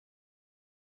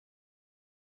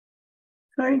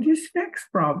Now in this next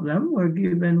problem, we're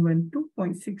given when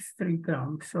 2.63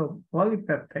 grams of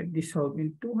polypeptide dissolved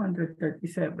in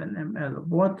 237 ml of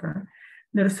water,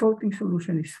 the resulting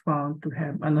solution is found to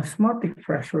have an osmotic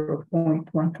pressure of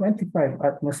 0.125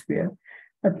 atmosphere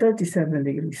at 37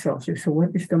 degrees Celsius. So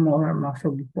what is the molar mass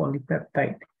of the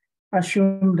polypeptide?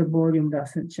 Assume the volume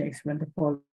doesn't change when the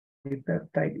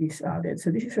polypeptide is added.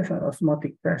 So this is an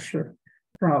osmotic pressure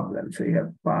problem. So you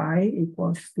have pi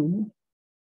equals to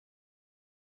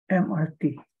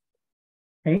MRT.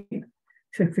 Okay.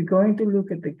 So if we're going to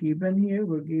look at the given here,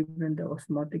 we're given the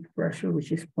osmotic pressure,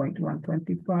 which is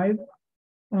 0.125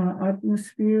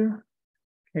 atmosphere.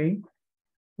 Okay.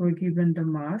 We're given the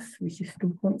mass, which is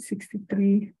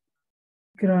 2.63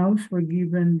 grams. We're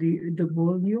given the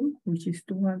volume, which is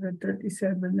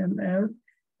 237 ml.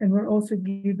 And we're also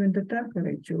given the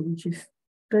temperature, which is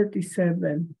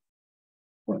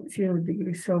 37.0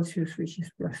 degrees Celsius, which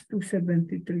is plus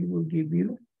 273 will give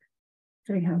you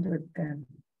 310.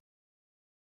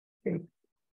 Okay.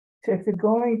 So if you're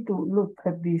going to look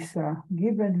at this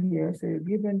given here, so you're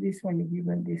given this one, you're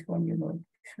given this one, you know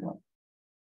this one.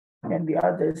 And the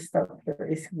other stuff there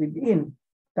is within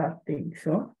that thing.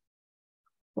 So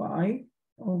pi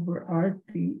over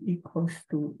RT equals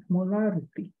to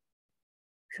molarity.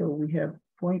 So we have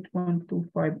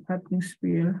 0.125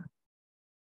 atmosphere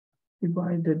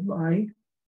divided by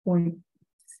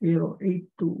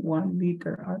 0.0821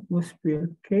 liter atmosphere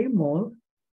K mole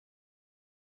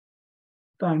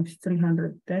times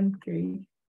 310 K.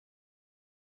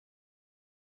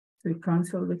 So you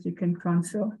cancel that, you can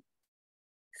cancel.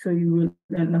 So you will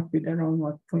end up with around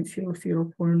what,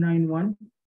 0.00491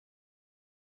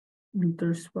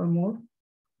 liters per mole.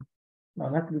 No,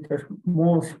 not liters,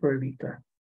 moles per liter.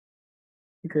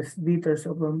 Because liters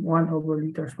over 1 over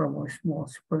liters per mole is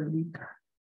moles per liter.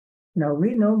 Now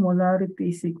we know molarity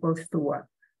is equals to what?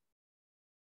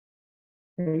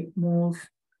 Okay, moles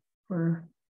per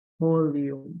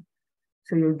volume.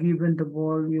 So you're given the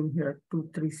volume here,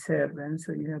 237.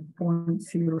 So you have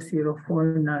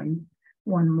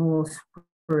 0.00491 moles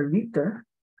per liter.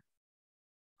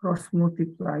 Cross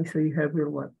multiply. So you have your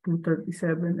what?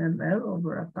 237 ml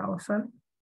over 1,000.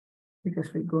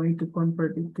 Because we're going to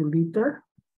convert it to liter.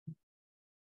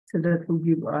 So that will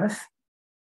give us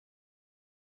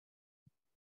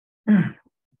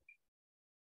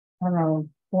around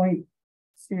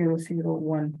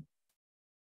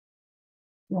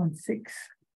 0.00116,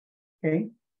 okay,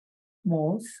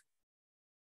 moles.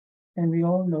 And we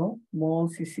all know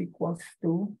moles is equals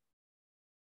to,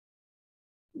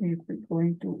 if we're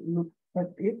going to look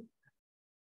at it,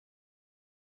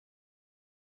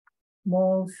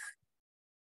 moles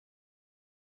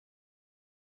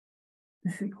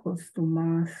is equals to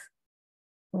mass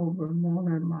over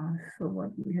molar mass. So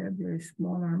what we have here is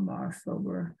molar mass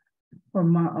over, or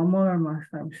molar mass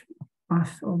times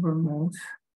mass over moles.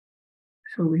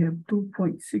 So we have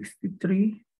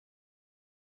 2.63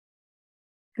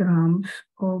 grams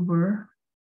over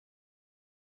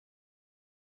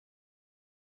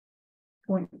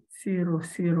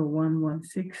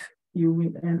 0.00116. You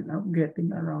will end up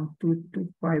getting around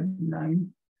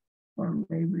 2259 or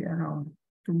maybe around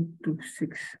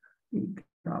 226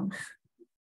 grams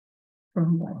per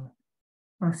mole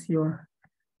as your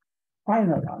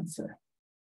final answer.